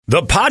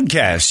The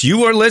podcast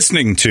you are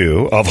listening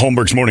to of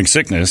Holmberg's Morning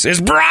Sickness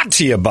is brought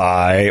to you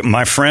by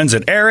my friends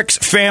at Eric's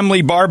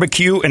Family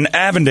Barbecue in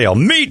Avondale.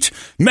 Meet,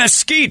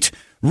 mesquite,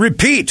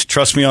 repeat.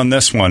 Trust me on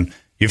this one.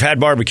 You've had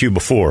barbecue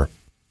before,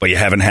 but you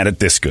haven't had it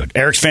this good.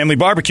 Eric's Family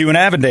Barbecue in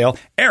Avondale,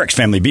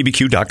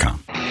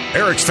 ericsfamilybbq.com.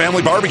 Eric's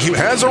Family Barbecue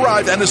has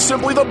arrived and is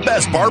simply the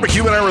best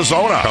barbecue in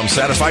Arizona. Come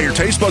satisfy your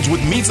taste buds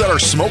with meats that are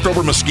smoked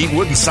over mesquite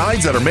wood and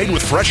sides that are made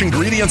with fresh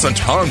ingredients and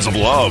tons of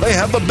love. They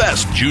have the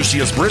best,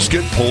 juiciest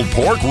brisket, pulled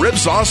pork, rib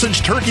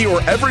sausage, turkey,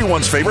 or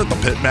everyone's favorite, the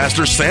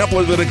Pitmaster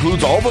sampler that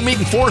includes all the meat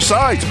and 4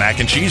 sides.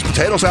 Mac and cheese,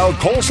 potato salad,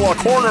 coleslaw,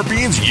 corn, or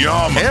beans,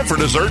 yum. And for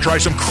dessert, try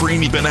some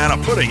creamy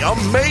banana pudding,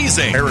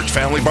 amazing. Eric's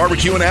Family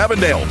Barbecue in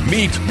Avondale.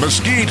 Meat,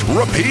 mesquite,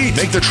 repeat.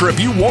 Make the trip,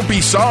 you won't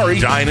be sorry.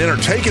 Dine in or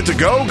take it to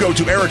go. Go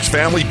to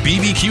ericsfamilybbq.com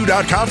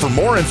for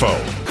more info.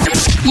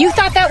 You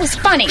thought that was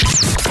funny.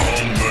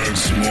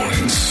 Holmberg's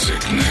Morning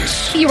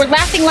Sickness. You were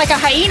laughing like a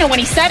hyena when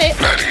he said it.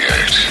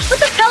 98. What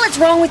the hell is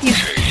wrong with you?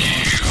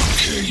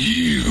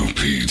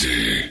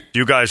 KUPD.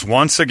 You guys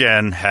once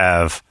again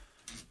have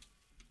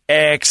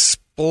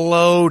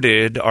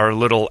exploded our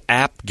little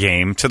app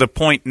game to the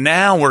point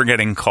now we're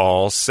getting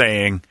calls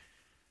saying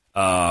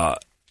kind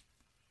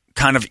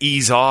of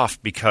ease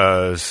off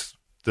because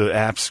the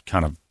app's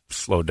kind of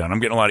slowed down. I'm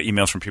getting a lot of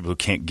emails from people who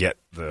can't get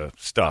the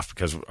stuff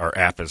because our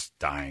app is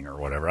dying or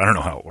whatever. I don't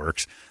know how it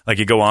works. Like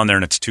you go on there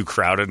and it's too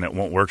crowded and it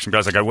won't work. Some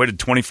guys like, I waited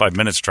 25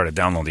 minutes to try to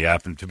download the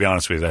app, and to be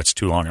honest with you, that's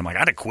too long. I'm like,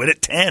 I'd have quit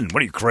at 10.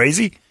 What are you,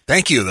 crazy?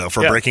 Thank you, though,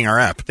 for breaking our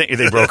app.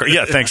 They broke her.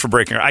 Yeah, thanks for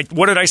breaking her.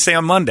 What did I say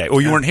on Monday? Oh,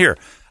 you weren't here.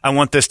 I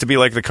want this to be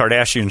like the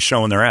Kardashians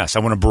showing their ass. I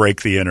want to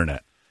break the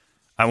internet.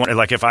 I want,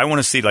 like, if I want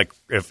to see, like,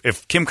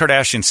 if Kim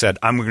Kardashian said,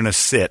 I'm going to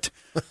sit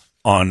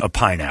on a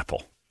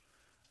pineapple,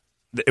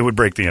 it would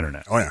break the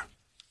internet. Oh, yeah.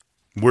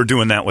 We're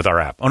doing that with our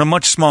app on a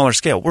much smaller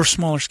scale. We're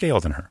smaller scale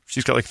than her.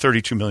 She's got like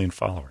 32 million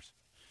followers.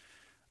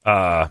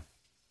 What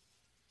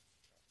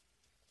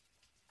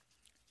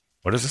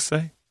does it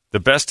say? The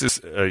best is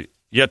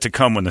yet to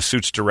come when the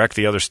suits direct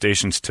the other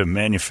stations to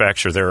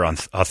manufacture their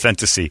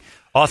authenticity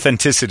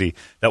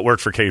that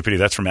worked for KUPD.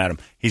 That's from Adam.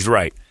 He's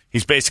right.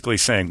 He's basically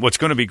saying what's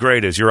going to be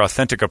great is your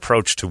authentic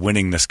approach to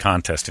winning this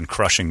contest and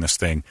crushing this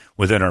thing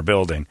within our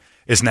building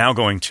is now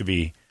going to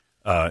be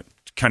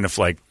kind of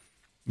like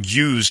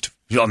used.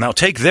 Now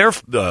take their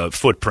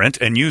footprint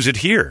and use it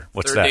here.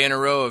 What's that? Third day in a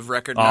row of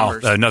record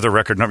numbers. Another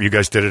record number. You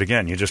guys did it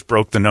again. You just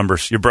broke the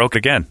numbers. You broke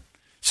again.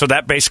 So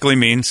that basically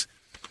means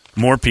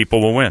more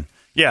people will win.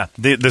 Yeah,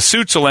 the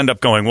suits will end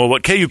up going, well,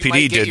 what KUPD you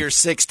might did. Get your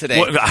 6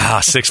 today.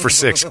 6 for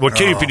 6. What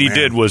KUPD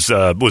did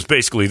was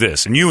basically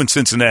this. And you in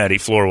Cincinnati,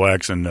 floor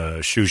wax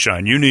and shoe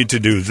shine, you need to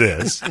do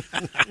this.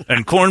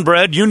 And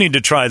cornbread, you need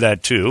to try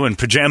that too. And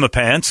pajama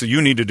pants,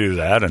 you need to do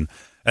that.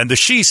 And the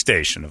She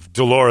Station of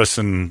Dolores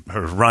and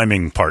her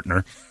rhyming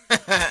partner.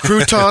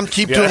 Crouton,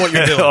 keep doing what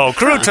you're doing. Oh,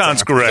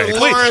 Crouton's correct.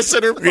 Dolores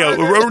and her partner. Yeah,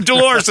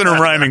 Dolores and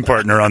her rhyming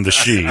partner on the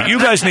She. You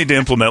guys need to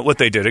implement what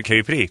they did at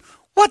KUPD.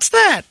 What's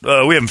that?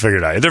 We haven't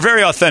figured it out. They're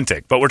very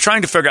authentic, but we're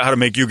trying to figure out how to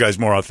make you guys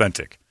more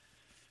authentic.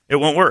 It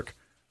won't work.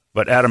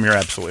 But, Adam, you're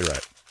absolutely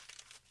right.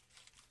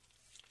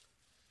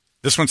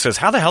 This one says,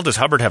 how the hell does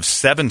Hubbard have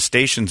 7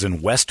 stations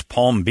in West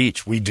Palm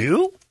Beach? We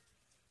do?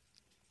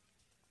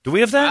 Do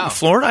we have that in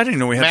Florida? I didn't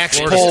know we had Max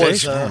Florida Pole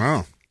stations.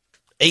 is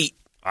 8.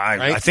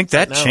 I think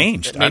that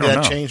changed. I don't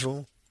know. Changed.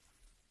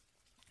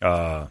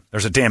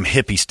 There's a damn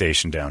hippie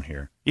station down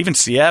here. Even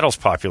Seattle's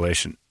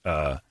population,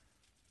 they're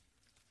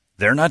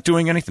not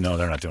doing anything. No,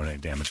 they're not doing any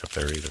damage up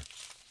there either.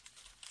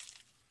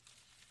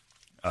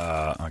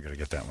 I'm going to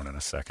get that one in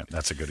a second.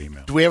 That's a good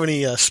email. Do we have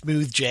any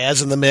smooth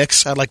jazz in the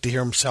mix? I'd like to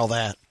hear them sell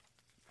that.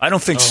 I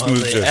don't think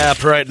smooth the jazz.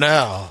 app right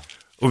now.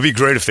 It would be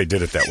great if they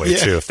did it that way,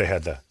 too, if they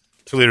had the...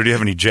 Toledo, do you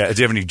have any jazz?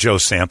 Do you have any Joe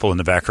Sample in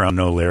the background?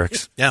 No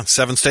lyrics? Yeah,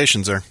 7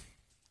 stations there.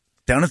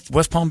 Down at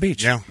West Palm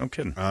Beach? Yeah. No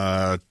kidding.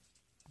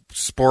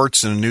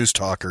 Sports and News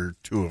Talk are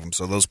 2 of them,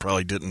 so those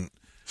probably didn't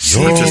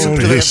You're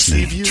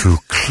listening to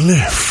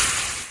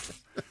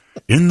Cliff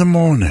in the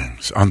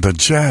mornings on the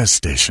jazz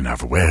station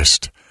of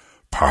West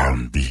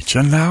Palm Beach.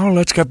 And now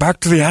let's get back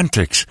to the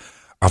antics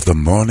of the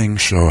morning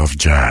show of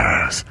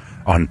jazz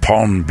on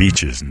Palm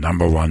Beach's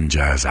 #1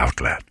 jazz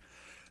outlet.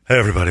 Hey,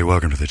 everybody.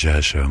 Welcome to the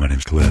Jazz Show. My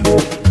name's Cliff. A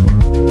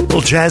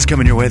little jazz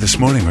coming your way this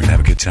morning. We're going to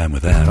have a good time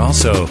with that.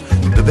 Also,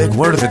 the big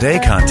Word of the Day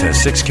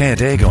contest, $6K a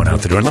day going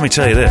out the door. And let me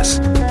tell you this.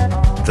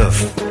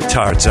 The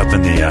tards up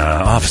in the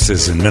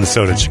offices in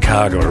Minnesota and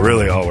Chicago are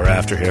really all we're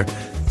after here.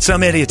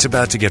 Some idiot's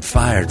about to get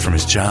fired from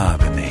his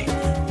job in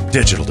the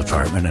digital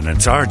department, and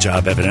it's our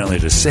job, evidently,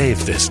 to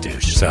save this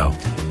douche. So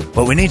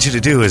what we need you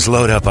to do is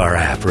load up our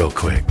app real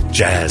quick.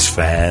 Jazz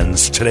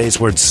fans. Today's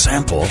word,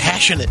 sample.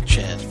 Passionate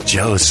jazz.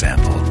 Joe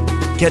Sample.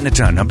 Getting it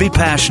done. Now be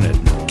passionate.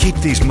 Keep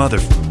these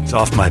motherfuckers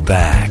off my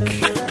back.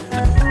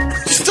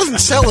 Just doesn't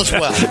sell as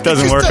well. It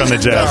doesn't work on the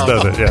jazz,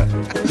 does it? Yeah.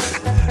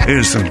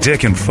 Here's some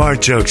dick and fart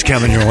jokes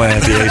coming your way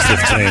at the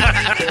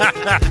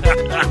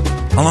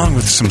A15. Along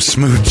with some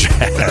smooth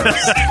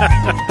jazz.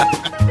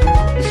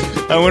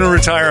 I want to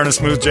retire on a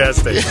smooth jazz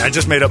station. I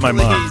just made up my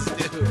mind.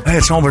 Hey,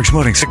 it's Holmberg's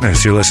Morning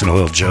Sickness. You're listening to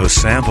Little Joe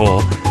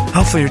Sample.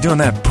 Hopefully you're doing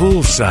that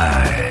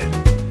poolside.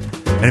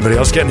 Anybody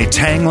else get any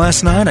tang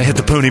last night? I hit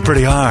the poonie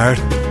pretty hard.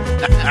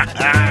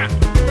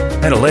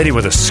 Had a lady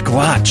with a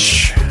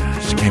squatch.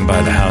 She came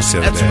by the house the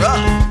other day.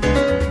 Rough.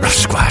 Rough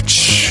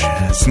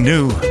Squatch. It's a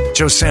new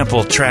Joe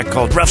Sample track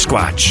called Rough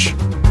Squatch.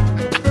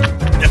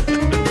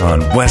 On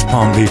West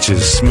Palm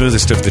Beach's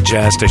smoothest of the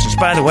jazz stations.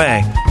 By the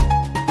way,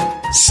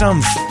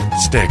 some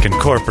stick in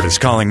corporate is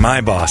calling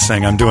my boss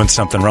saying I'm doing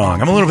something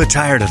wrong. I'm a little bit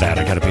tired of that,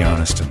 I gotta be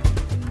honest.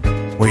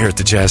 And we here at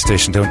the jazz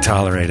station don't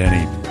tolerate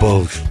any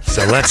bullshit.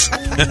 So let's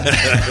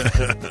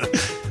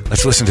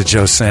listen to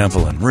Joe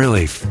Sample and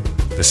really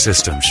the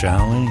system,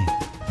 shall we?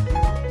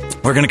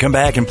 We're gonna come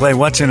back and play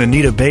What's in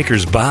Anita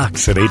Baker's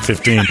Box at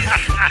 8:15.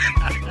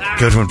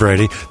 Good one,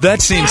 Brady.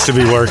 That seems to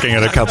be working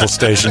at a couple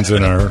stations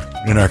in our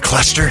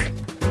cluster.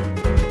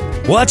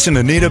 What's in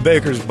Anita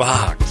Baker's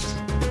Box?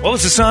 What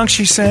was the song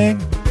she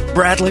sang?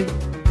 Bradley?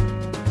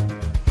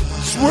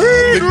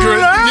 Sweet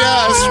love.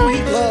 Yeah,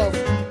 sweet love.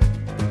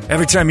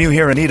 Every time you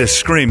hear Anita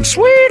scream,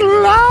 sweet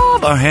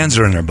love, our hands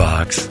are in her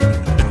box.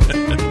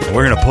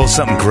 We're going to pull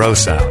something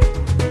gross out.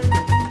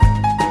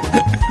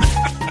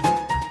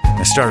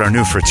 I start our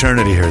new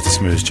fraternity here at the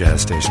Smooth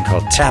Jazz Station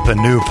called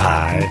Tapanoo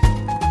Pie.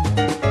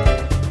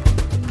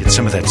 Get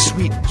some of that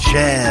sweet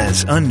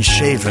jazz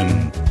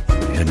unshaven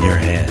in your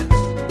hands.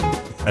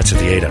 That's at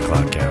the 8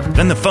 o'clock hour.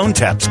 Then the phone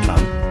taps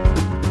come.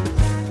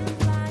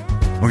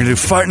 We're going to do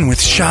Fartin' with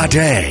Sade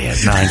at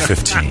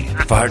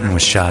 9:15. Fartin'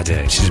 with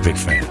Sade. She's a big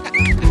fan.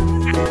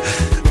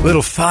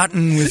 Little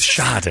Fartin' with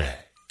Sade.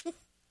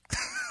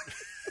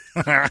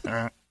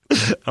 I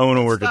want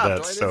to work at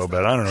that so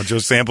bad. I don't know. Joe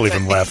Sample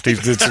even left. He's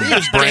danced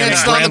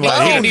on the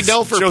bone.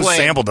 Joe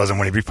Sample doesn't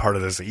want to be part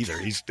of this either.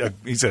 He's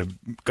an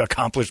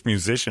accomplished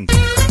musician.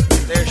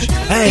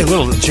 Hey,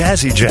 little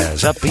jazzy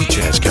jazz, upbeat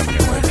jazz coming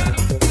your way.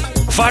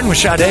 Fartin' with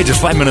Sade, just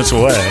 5 minutes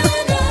away.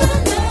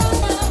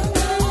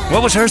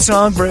 What was her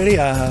song, Brady?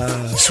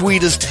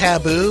 Sweet as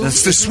taboo.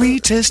 That's the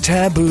sweetest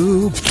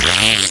taboo.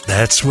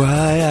 That's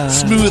why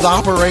Smooth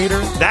operator.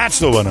 That's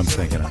the one I'm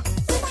thinking of.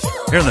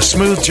 Here on the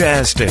Smooth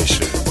Jazz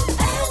Station.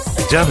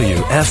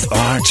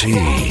 WFRT.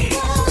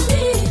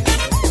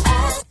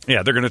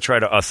 Yeah, they're going to try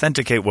to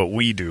authenticate what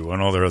we do on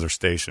all their other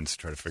stations to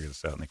try to figure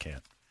this out, and they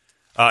can't.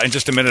 In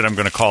just a minute, I'm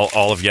going to call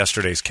all of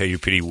yesterday's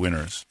KUPD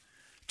winners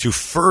to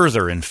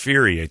further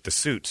infuriate the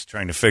suits,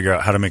 trying to figure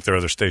out how to make their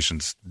other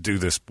stations do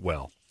this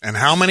well. And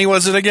how many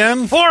was it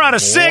again? 4 out of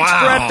 6,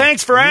 Wow. Brett.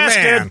 Thanks for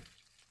asking. Man.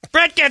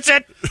 Brett gets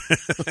it.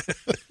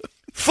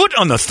 Foot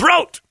on the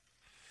throat.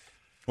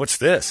 What's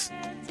this?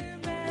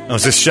 Oh,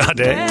 is this Sade?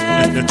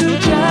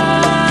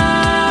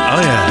 Oh,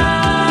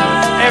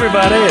 yeah. Hey,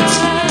 everybody, it's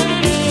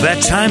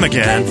that time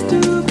again.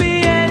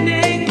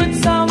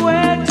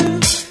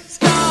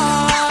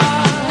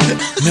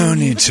 No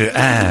need to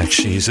act.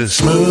 She's a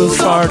smooth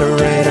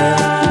farterator.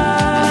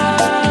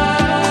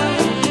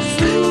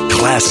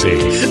 Classy.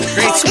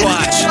 Great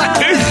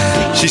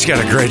squatch. She's got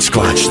a great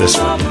squatch, this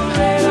one.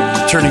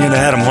 Turning into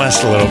Adam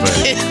West a little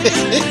bit.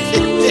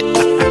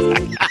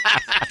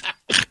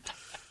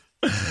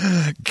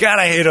 God,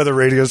 I hate other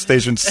radio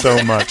stations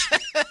so much.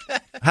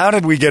 How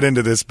did we get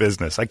into this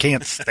business? I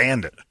can't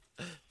stand it.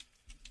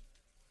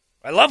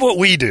 I love what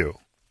we do.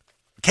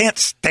 Can't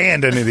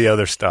stand any of the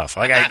other stuff.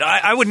 Like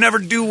I would never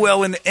do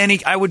well in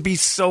any. I would be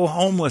so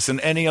homeless in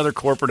any other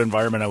corporate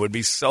environment. I would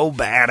be so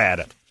bad at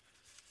it.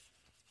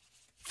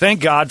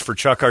 Thank God for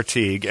Chuck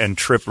Artigue and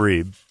Trip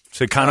Reeb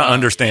to kind of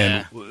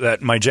understand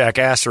that my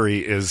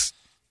jackassery is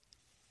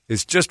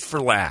just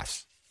for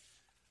laughs.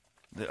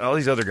 All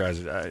these other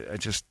guys, I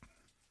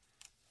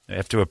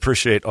have to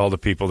appreciate all the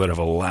people that have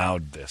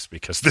allowed this,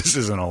 because this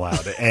isn't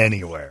allowed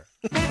anywhere.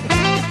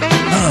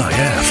 Oh,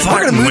 yeah.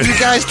 We're going to move you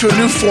guys to a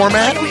new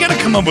format. We got to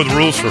come up with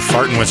rules for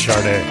farting with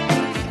Sade.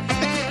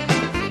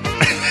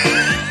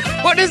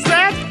 What is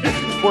that?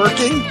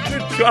 Working?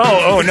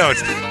 Oh, no,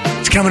 it's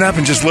coming up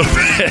in just a little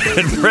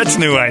bit. Brett's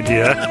new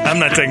idea. I'm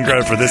not taking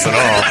credit for this at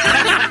all.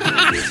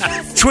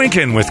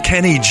 Twinking with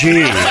Kenny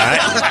G.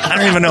 I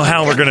don't even know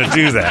how we're going to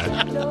do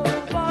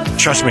that.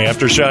 Trust me,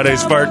 after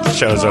Sade's fart, the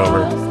show's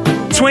over.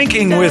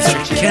 Twinking with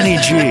Kenny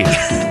G.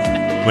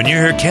 When you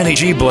hear Kenny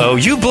G blow,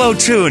 you blow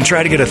too and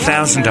try to get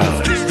 $1,000.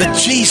 The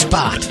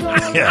G-spot.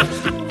 Yeah.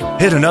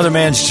 Hit another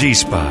man's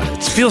G-spot.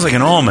 It feels like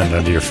an almond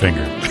under your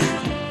finger.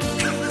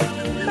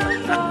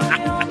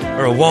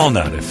 Or a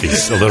walnut if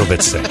he's a little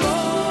bit sick.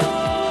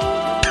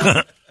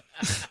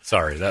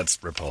 Sorry,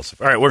 that's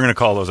repulsive. All right, we're going to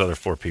call those other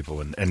 4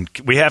 people, and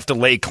we have to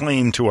lay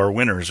claim to our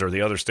winners, or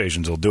the other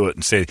stations will do it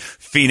and say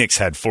Phoenix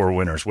had 4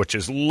 winners, which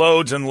is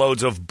loads and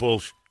loads of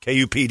bullshit.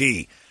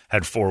 KUPD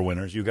had 4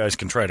 winners. You guys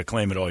can try to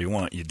claim it all you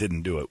want. You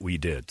didn't do it. We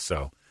did.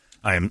 So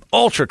I am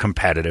ultra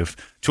competitive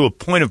to a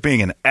point of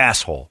being an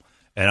asshole,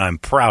 and I'm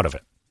proud of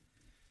it.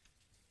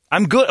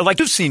 I'm good. Like,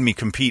 you've seen me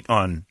compete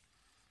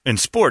in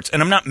sports,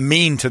 and I'm not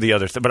mean to the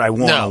other thing, but I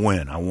want to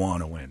win. I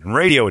want to win. In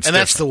radio, it's and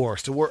different. that's the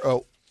worst.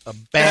 A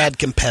bad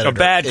competitor. A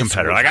bad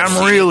competitor. Like,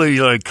 I'm really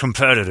like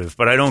competitive,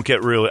 but I don't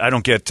get.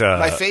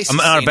 My face I'm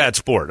has not a seen bad it.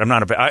 sport. I'm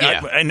not a bad.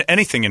 Yeah. And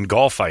anything in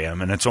golf, I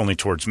am, and it's only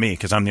towards me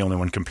because I'm the only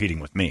one competing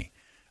with me.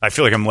 I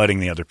feel like I'm letting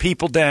the other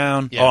people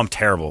down. Yeah. Oh, I'm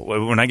terrible.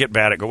 When I get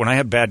bad at when I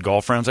have bad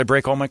golf rounds, I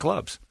break all my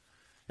clubs.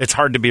 It's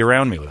hard to be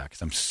around me with that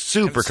because I'm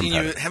super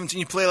competitive. Haven't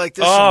seen you play like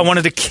this. Oh, I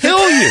wanted to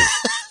kill you.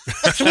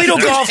 Toledo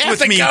golfed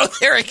with me Go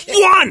there again.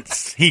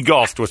 once. He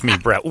golfed with me,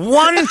 Brett.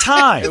 One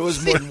time. It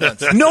was more than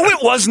once. No, it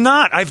was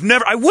not. I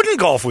wouldn't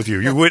golf with you.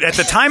 You would at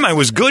the time I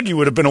was good, you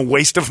would have been a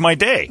waste of my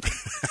day.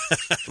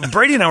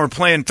 Brady and I were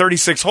playing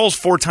 36 holes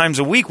 4 times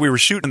a week. We were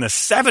shooting in the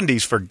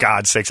 70s, for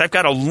God's sakes. I've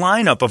got a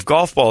lineup of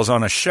golf balls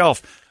on a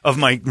shelf of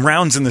my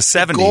rounds in the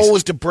 70s. The goal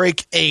was to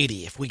break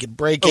 80. If we could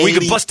break 80. We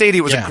could bust 80.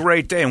 It was Yeah. a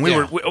great day. And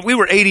we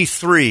were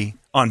 83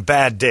 on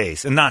bad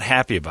days and not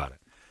happy about it.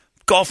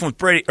 Golfing with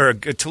Brady or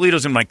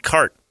Toledo's in my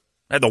cart.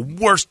 I had the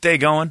worst day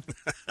going.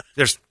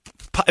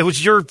 It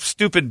was your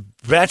stupid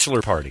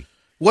bachelor party.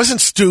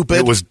 Wasn't stupid.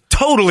 It was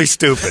totally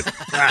stupid.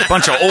 A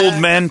bunch of old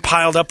men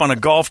piled up on a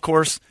golf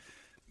course.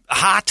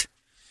 Hot.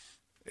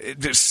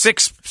 There's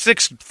six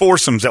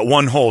foursomes at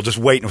one hole just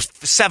waiting. It was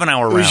a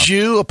 7-hour round. It was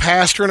you, a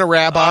pastor, and a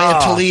rabbi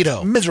in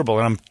Toledo. Miserable.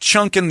 And I'm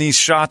chunking these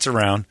shots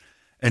around.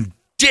 And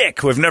Dick,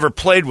 who I've never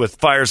played with,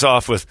 fires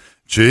off with,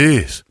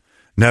 "Jeez,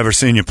 never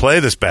seen you play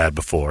this bad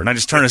before." And I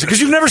just turned and said,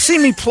 "Because you've never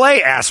seen me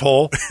play,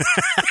 asshole."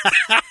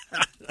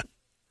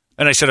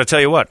 And I said, "I'll tell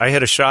you what, I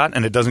hit a shot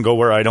and it doesn't go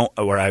where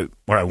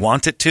I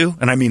want it to.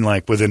 And I mean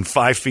like within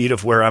 5 feet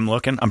of where I'm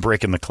looking, I'm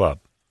breaking the club."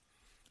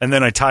 And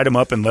then I tied him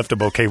up and left a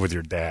bouquet with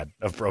your dad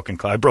of broken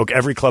club. I broke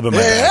every club in my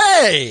bag.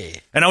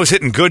 Hey! And I was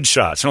hitting good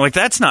shots. And I'm like,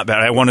 that's not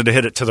bad. I wanted to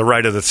hit it to the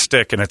right of the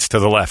stick, and it's to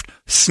the left.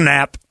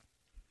 Snap.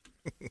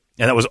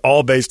 And that was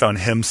all based on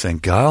him saying,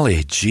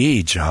 "Golly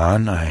gee,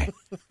 John, I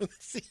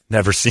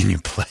never seen you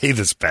play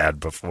this bad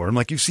before." I'm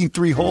like, "You've seen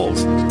 3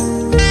 holes."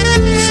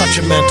 Such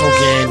a mental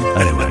game.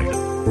 Anyway.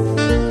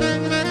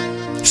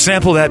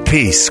 Sample that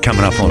piece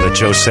coming up on the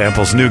Joe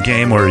Samples new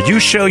game where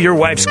you show your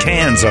wife's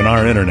cans on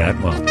our internet.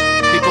 Well,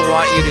 People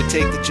want you to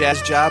take the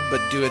jazz job, but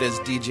do it as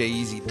DJ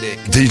Easy Dick.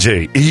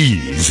 DJ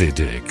Easy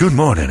Dick. Good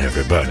morning,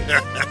 everybody.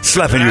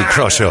 Slapping you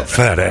across your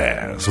fat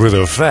ass with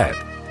a fat.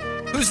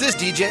 Who's this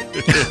DJ?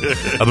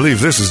 I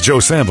believe this is Joe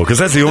Sample, because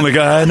that's the only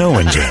guy I know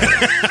in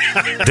jazz.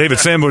 David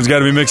Sanborn's got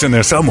to be mixing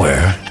there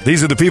somewhere.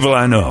 These are the people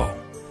I know.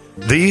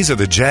 These are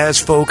the jazz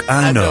folk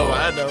I know.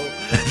 I know.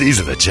 These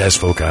are the jazz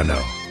folk I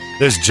know.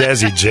 There's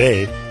Jazzy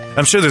J.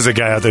 I'm sure there's a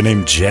guy out there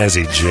named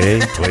Jazzy J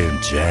playing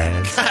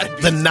jazz.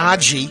 The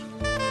Najee.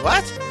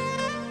 What?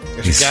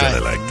 He's Guy,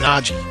 silly like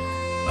that.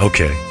 Najee.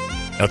 Okay.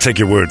 I'll take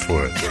your word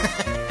for it.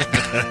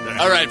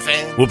 All right,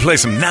 fan. We'll play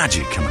some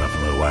Najee coming up in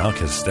a little while,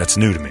 because that's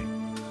new to me.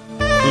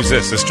 Who's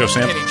this? This is Joe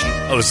Sample? Kenny G.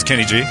 Oh, this is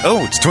Kenny G?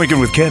 Oh, it's Twinking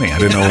with Kenny. I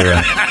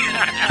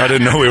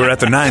didn't know we were at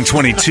the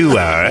 9:22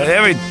 hour.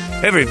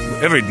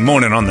 Every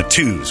morning on the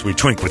 2s, we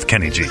twink with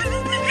Kenny G.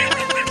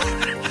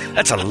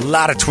 That's a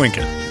lot of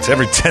twinking. It's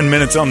every 10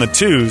 minutes on the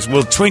 2s,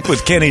 we'll twink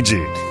with Kenny G.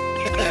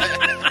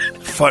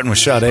 Farting with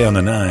Sade on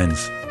the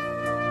 9s.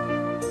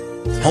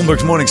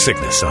 Holmberg's Morning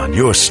Sickness on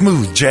your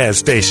smooth jazz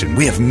station.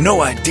 We have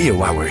no idea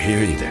why we're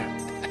here either.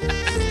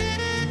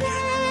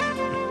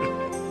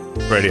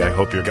 Brady, I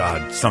hope your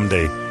God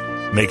someday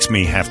makes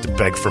me have to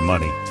beg for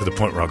money to the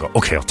point where I'll go,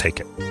 "Okay, I'll take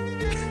it."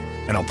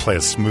 And I'll play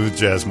a smooth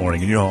jazz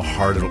morning. And you know how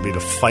hard it'll be to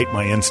fight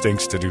my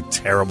instincts to do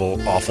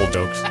terrible, awful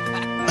jokes.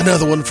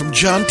 Another one from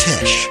John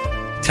Tesh.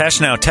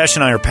 Tesh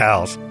and I are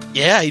pals.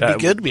 Yeah, he'd be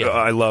good to be.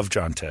 I love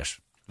John Tesh.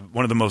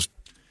 One of the most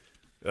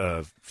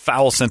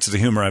foul senses of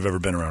humor I've ever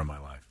been around in my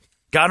life.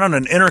 Got on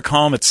an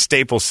intercom at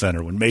Staples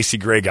Center when Macy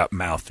Gray got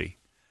mouthy.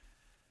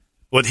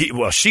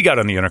 She got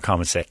on the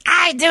intercom and said,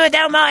 "I do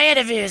no more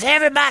interviews.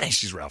 Everybody."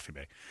 She's Ralphie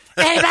May.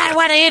 "Anybody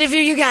want to interview,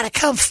 you got to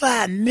come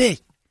find me."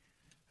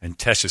 And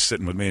Tesh is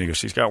sitting with me and he goes,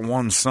 "She's got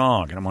one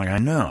song." And I'm like, "I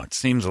know. It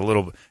seems a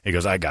little." He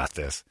goes, "I got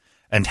this."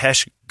 And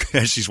Tesh,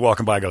 as she's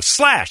walking by, goes,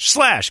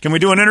 "Slash, can we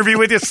do an interview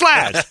with you?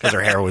 Slash." Because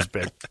her hair was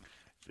big.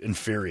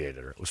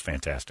 Infuriated her. It was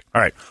fantastic.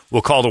 All right.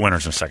 We'll call the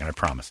winners in a second, I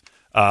promise.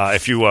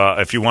 If you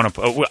want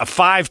to,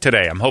 5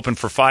 today. I'm hoping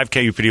for 5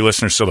 KUPD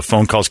listeners, so the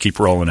phone calls keep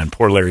rolling. And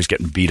poor Larry's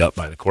getting beat up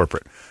by the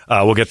corporate.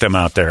 We'll get them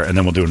out there, and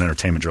then we'll do an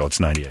entertainment drill. It's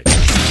 98.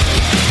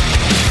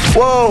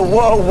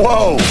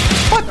 Whoa.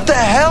 What the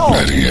hell?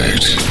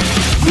 98.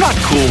 I'm not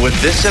cool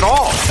with this at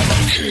all.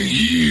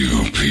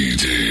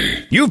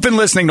 KUPD. You've been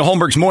listening to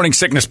Holmberg's Morning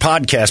Sickness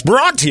Podcast,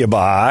 brought to you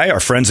by our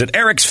friends at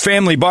Eric's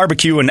Family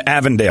Barbecue in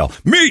Avondale.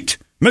 Meet,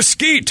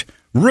 mesquite,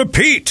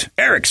 repeat.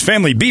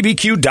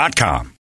 Eric'sFamilyBBQ.com.